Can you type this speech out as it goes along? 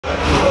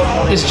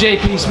It's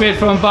JP Smith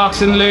from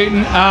Boxing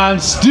Luton,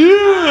 and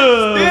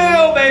still,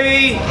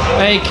 baby.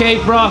 Hey, Kate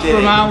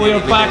Prosper, man. We were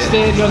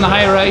backstage on the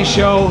High Rise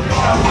show,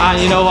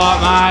 and you know what,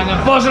 man?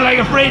 I'm buzzing like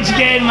a fridge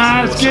again,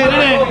 man. It's good,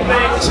 isn't it?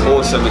 It's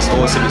awesome. It's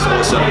awesome. It's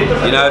awesome.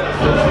 You know,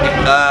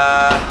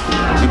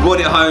 we brought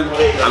it home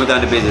and we've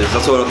done the business.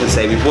 That's all I can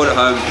say. We brought it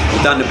home.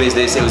 We've done the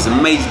business. It was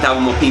amazing to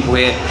have more people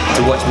here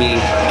to watch me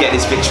get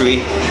this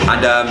victory,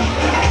 and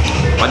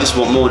I just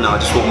want more now. I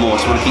just want more. I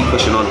just want to keep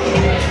pushing on.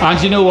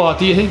 And you know what?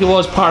 Do you think there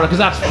was part of, because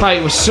that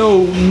fight was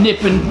so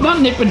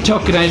not nip and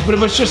tuck it, but it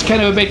was just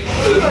kind of a bit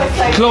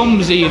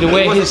clumsy, the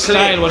way his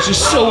style was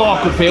just so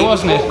awkward for you,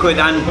 wasn't it? Awkward,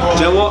 and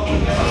do you know what?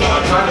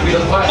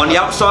 On the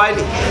outside,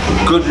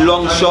 good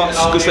long shots,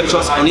 good straight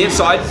shots. On the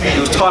inside, he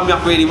was timing me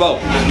up really well.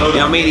 You know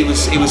what I mean? He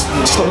was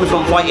stopping me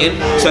from fighting.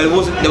 So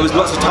there was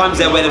lots of times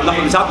there where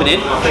nothing was happening,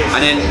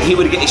 and then he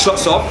would get his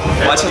shots off.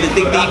 But I just had to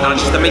dig deep and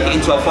just to make it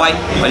into a fight.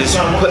 I just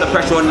put the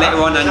pressure on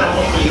later on, and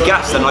he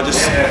gassed, and I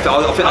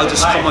think I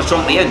just come on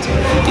strong at the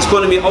end. He's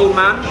calling me an old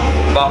man,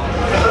 but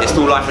it's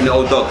still life in the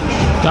old dog.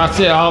 That's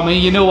it. I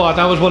mean, you know what?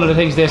 That was one of the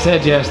things they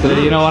said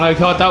yesterday. You know, and I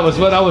thought that was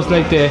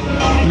like the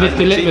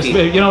litmus.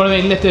 You know what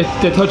I mean? Lift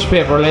the touch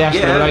paper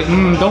yesterday. Yeah.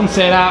 Like, don't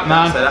say that,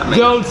 man.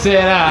 Don't say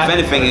that. If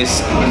anything,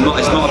 it's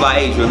not about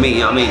age with me. You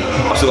know what I mean?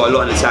 I've still got a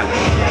lot in the tank,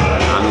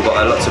 and we've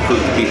got a lot to prove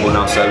to people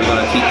now. So we're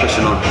gonna keep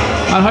pushing on.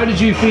 And how did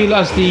you feel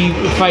as the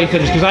fight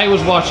finished? Because I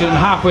was watching, and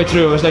halfway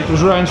through, it was like there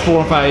was rounds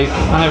 4 and 5,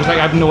 and I was like,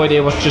 I have no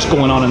idea what's just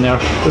going on in there.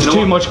 There's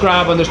too much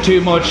grabbing. There's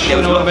too much. There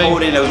was a lot of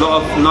holding. There was a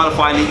lot of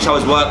nullifying each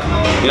other's work.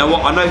 You know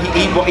what? I know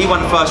he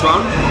won the first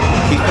round.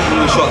 He's picking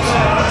with shots.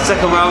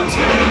 Second round,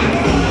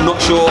 not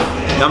sure.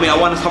 You know what I mean? I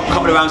won a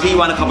couple of rounds. He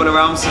won a couple of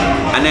rounds,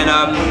 and then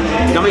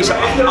you know what I mean? So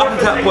up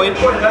until that point,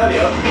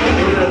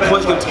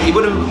 he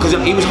wouldn't, because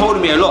he was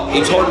holding me a lot.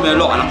 He was holding me a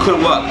lot, and I couldn't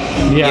work.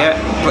 Yeah.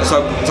 But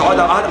so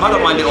I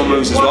don't mind little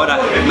moves as well.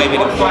 That maybe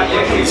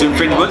some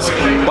infringements,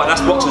 but that's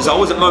boxing. So I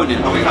wasn't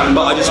moaning,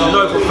 but I just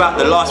know for a fact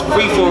the last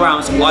 3-4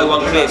 rounds I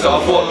won clear. So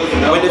I thought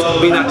when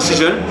there's been that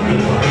decision,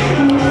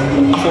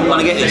 I thought I'm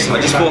gonna get this. I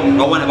just thought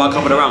I won it by a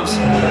couple of rounds,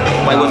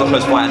 but it was a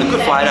close fight and a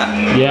good fight.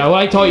 Yeah, well,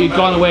 I thought you'd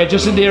gone away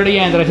just near the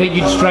end, and I think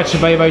you'd stretched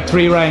it by about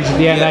 3 rounds at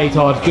the end. I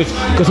thought,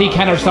 because he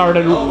kind of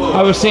started.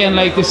 I was saying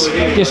like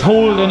this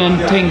holding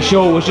and thing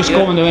show was just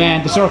going to an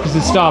end. The circus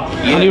had stopped,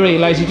 and he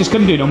realised he just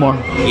couldn't do no more.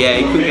 Yeah,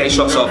 he couldn't get his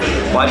shots off.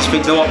 But I just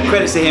think, you know what?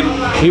 Credits to him.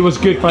 He was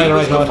a good fighter. He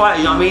was a good fighter.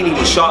 You know what I mean? He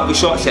was sharp with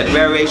shots. He had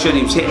variation.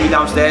 He was hitting me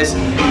downstairs.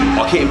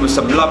 I hit him with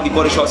some lovely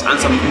body shots and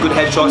some good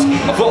head shots.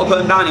 I thought I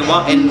put him down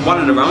in one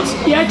of the rounds.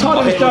 Yeah, I thought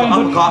I hit him with an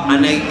uppercut,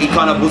 and he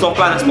kind of was off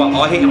balance, but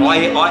I hit him.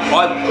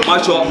 My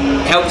shot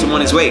helped him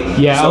on his way.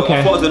 Yeah, so okay.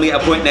 I thought I was going to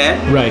get a point there.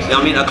 Right. You know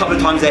what I mean? A couple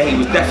of times there he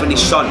was definitely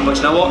stunned, but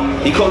you know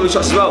what? He caught me with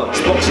shots as well.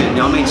 It's boxing, you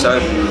know what I mean? So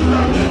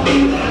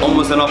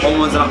onwards and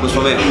upwards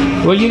from here.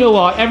 Well, you know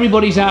what?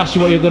 Everybody's asked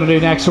you what you're going to do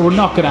next, so we're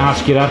not going to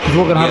ask you that, because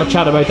we're going to have a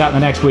chat about that in the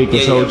next week or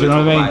so. Do you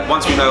know what I mean? Right.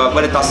 Once we know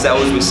when the dust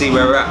settles, we see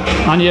where we're at.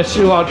 And yes,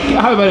 well,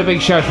 how about a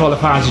big shout for all the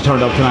fans who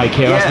turned up tonight,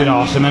 Keir? That's been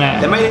awesome, isn't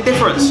it? They made a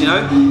difference, you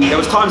know. There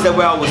was times there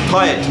where I was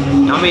tired.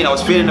 You know what I mean? I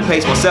was feeling the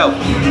pace myself.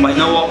 But you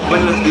know what?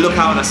 When I look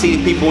out and I see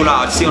the people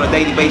that I see on a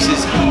daily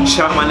basis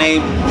shout my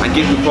name and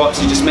give me props,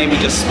 it just made me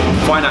just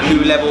find that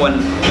new level. And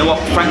you know what?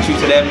 Thank you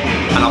to them.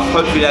 And I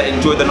hopefully they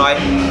enjoyed the night.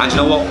 And you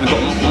know what? We've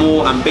got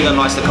more and bigger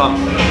nights to come.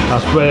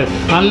 That's brilliant.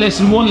 And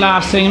listen, one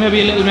last thing,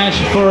 maybe a little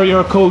mention for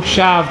your coach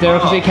Shav there,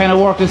 because he kind of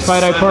worked this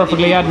fight out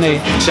perfectly, hadn't he?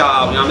 Shout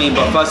out, you know what I mean?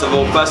 But first and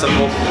foremost,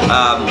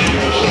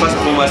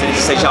 I need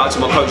to say shout out to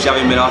my coach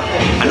Xavi Miller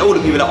and all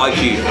the people at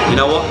IQ. You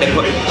know what? They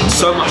put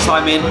so much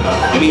time in,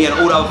 me and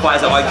all the other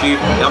fighters at IQ. You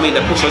know what I mean?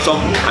 They push us on,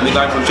 and we're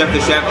going from strength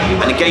to strength.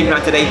 And the game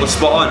plan today was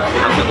spot on.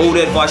 And for all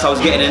the advice I was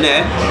getting in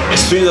there,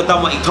 as soon as I've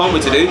done what he told me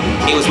to do,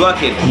 it was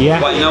working. Yeah.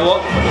 But you know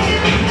what?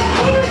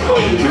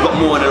 We've got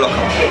more in the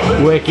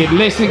locker. Wicked.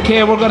 Listen,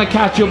 Keir, we're going to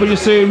catch up with you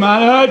soon,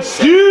 man. And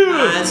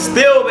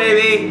still,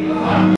 baby.